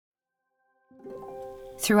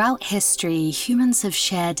Throughout history, humans have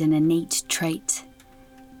shared an innate trait,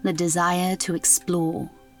 the desire to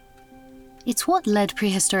explore. It's what led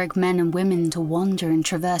prehistoric men and women to wander and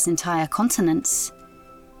traverse entire continents,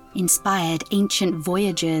 inspired ancient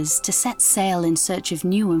voyagers to set sail in search of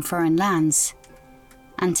new and foreign lands.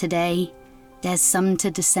 And today, there's some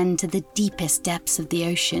to descend to the deepest depths of the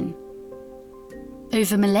ocean.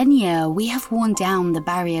 Over millennia, we have worn down the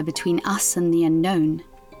barrier between us and the unknown,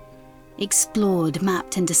 explored,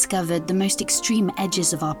 mapped and discovered the most extreme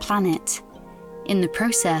edges of our planet, in the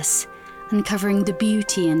process, uncovering the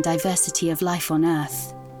beauty and diversity of life on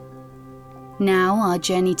Earth. Now our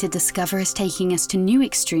journey to discover is taking us to new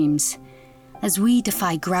extremes, as we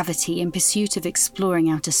defy gravity in pursuit of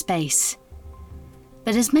exploring outer space.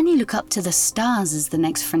 But as many look up to the stars as the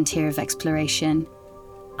next frontier of exploration,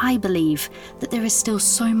 I believe that there is still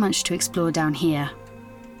so much to explore down here.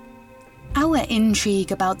 Our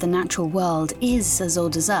intrigue about the natural world is as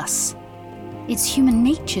old as us. It's human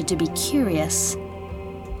nature to be curious.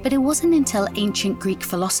 But it wasn't until ancient Greek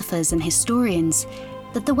philosophers and historians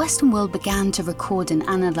that the Western world began to record and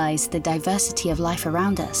analyze the diversity of life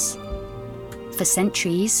around us. For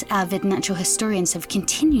centuries, avid natural historians have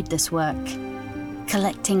continued this work,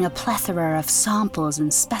 collecting a plethora of samples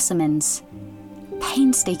and specimens,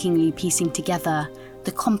 painstakingly piecing together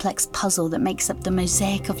the complex puzzle that makes up the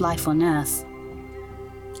mosaic of life on Earth.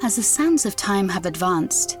 As the sands of time have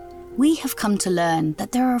advanced, we have come to learn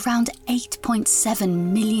that there are around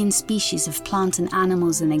 8.7 million species of plant and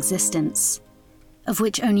animals in existence, of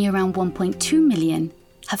which only around 1.2 million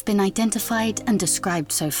have been identified and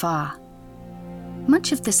described so far.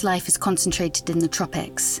 Much of this life is concentrated in the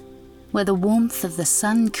tropics, where the warmth of the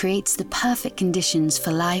sun creates the perfect conditions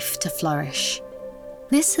for life to flourish.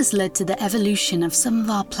 This has led to the evolution of some of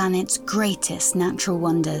our planet's greatest natural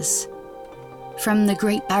wonders. From the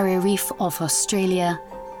Great Barrier Reef of Australia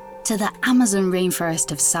to the Amazon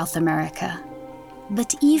rainforest of South America.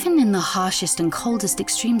 But even in the harshest and coldest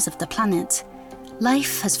extremes of the planet,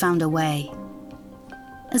 life has found a way.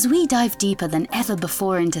 As we dive deeper than ever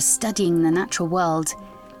before into studying the natural world,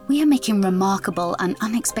 we are making remarkable and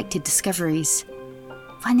unexpected discoveries,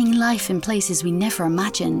 finding life in places we never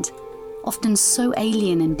imagined, often so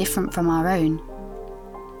alien and different from our own.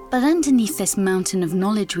 But underneath this mountain of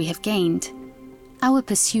knowledge we have gained, our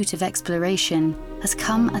pursuit of exploration has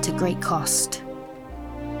come at a great cost.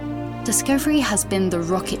 Discovery has been the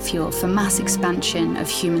rocket fuel for mass expansion of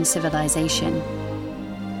human civilization.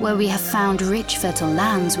 Where we have found rich, fertile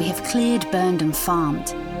lands, we have cleared, burned, and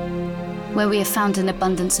farmed. Where we have found an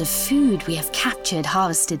abundance of food, we have captured,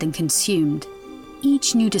 harvested, and consumed.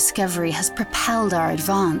 Each new discovery has propelled our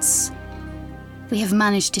advance. We have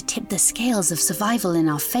managed to tip the scales of survival in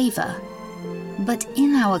our favor. But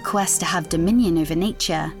in our quest to have dominion over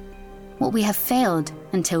nature, what we have failed,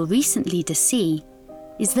 until recently, to see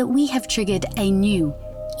is that we have triggered a new,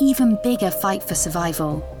 even bigger fight for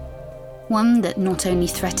survival. One that not only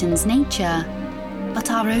threatens nature,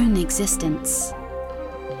 but our own existence.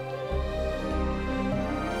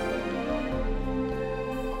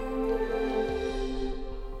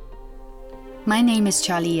 My name is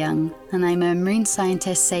Charlie Young, and I'm a marine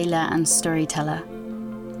scientist, sailor, and storyteller.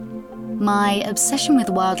 My obsession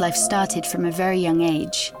with wildlife started from a very young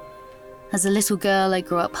age. As a little girl, I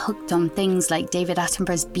grew up hooked on things like David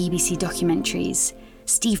Attenborough's BBC documentaries,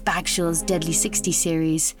 Steve Bagshaw's Deadly 60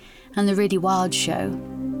 series, and The Really Wild Show.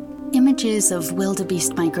 Images of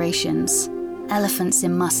wildebeest migrations, elephants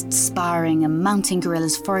in musts sparring, and mountain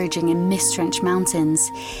gorillas foraging in mist-drenched mountains,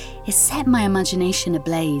 it set my imagination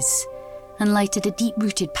ablaze and lighted a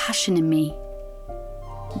deep-rooted passion in me.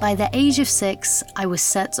 By the age of 6, I was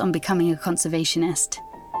set on becoming a conservationist.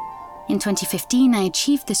 In 2015, I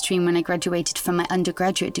achieved this dream when I graduated from my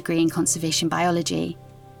undergraduate degree in conservation biology.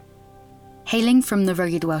 Hailing from the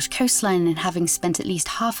rugged Welsh coastline and having spent at least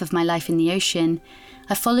half of my life in the ocean,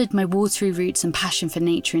 I followed my watery roots and passion for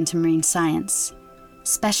nature into marine science,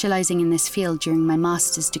 specializing in this field during my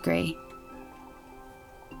master's degree.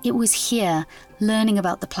 It was here, learning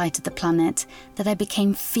about the plight of the planet, that I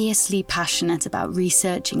became fiercely passionate about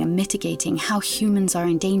researching and mitigating how humans are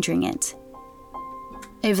endangering it.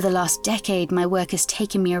 Over the last decade, my work has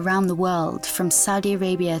taken me around the world, from Saudi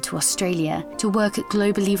Arabia to Australia, to work at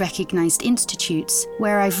globally recognized institutes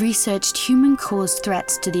where I've researched human-caused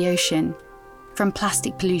threats to the ocean, from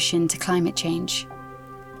plastic pollution to climate change.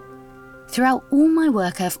 Throughout all my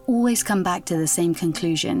work, I've always come back to the same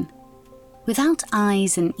conclusion. Without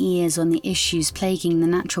eyes and ears on the issues plaguing the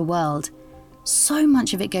natural world, so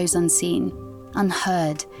much of it goes unseen,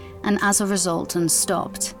 unheard, and as a result,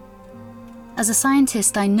 unstopped. As a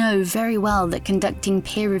scientist, I know very well that conducting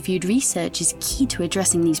peer-reviewed research is key to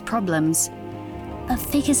addressing these problems. But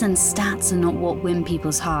figures and stats are not what win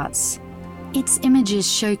people's hearts. It's images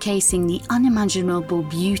showcasing the unimaginable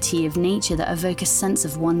beauty of nature that evoke a sense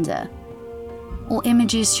of wonder. Or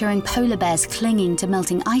images showing polar bears clinging to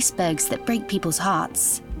melting icebergs that break people's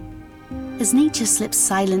hearts. As nature slips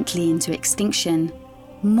silently into extinction,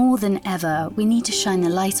 more than ever, we need to shine a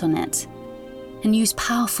light on it and use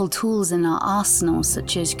powerful tools in our arsenal,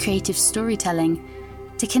 such as creative storytelling,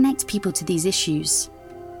 to connect people to these issues.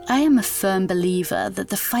 I am a firm believer that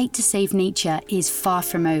the fight to save nature is far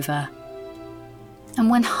from over. And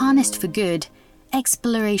when harnessed for good,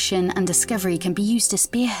 exploration and discovery can be used to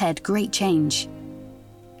spearhead great change.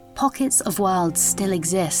 Pockets of wild still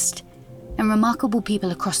exist, and remarkable people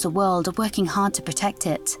across the world are working hard to protect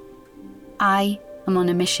it. I am on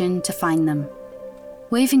a mission to find them.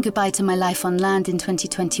 Waving goodbye to my life on land in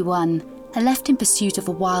 2021, I left in pursuit of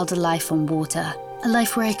a wilder life on water, a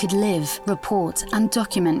life where I could live, report, and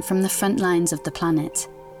document from the front lines of the planet.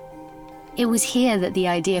 It was here that the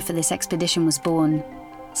idea for this expedition was born.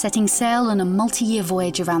 Setting sail on a multi-year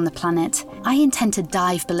voyage around the planet, I intend to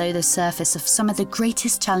dive below the surface of some of the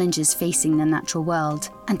greatest challenges facing the natural world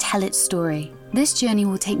and tell its story. This journey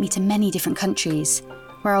will take me to many different countries,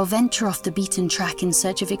 where I'll venture off the beaten track in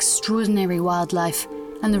search of extraordinary wildlife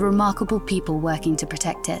and the remarkable people working to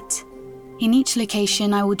protect it. In each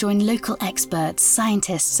location, I will join local experts,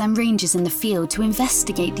 scientists, and rangers in the field to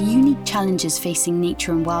investigate the unique challenges facing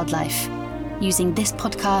nature and wildlife, using this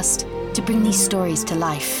podcast to bring these stories to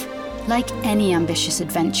life. Like any ambitious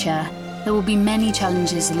adventure, there will be many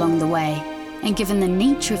challenges along the way, and given the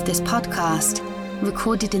nature of this podcast,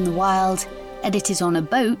 recorded in the wild, edited on a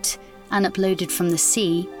boat, and uploaded from the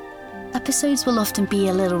sea, episodes will often be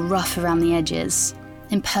a little rough around the edges,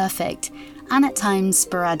 imperfect, and at times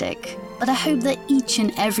sporadic. But I hope that each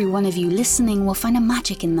and every one of you listening will find a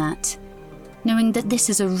magic in that, knowing that this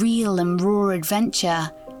is a real and raw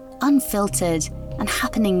adventure, unfiltered and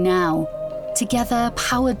happening now. Together,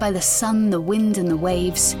 powered by the sun, the wind, and the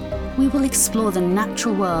waves, we will explore the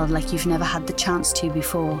natural world like you've never had the chance to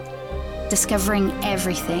before, discovering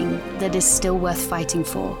everything that is still worth fighting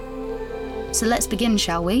for. So let's begin,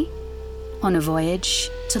 shall we? On a voyage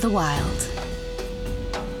to the wild.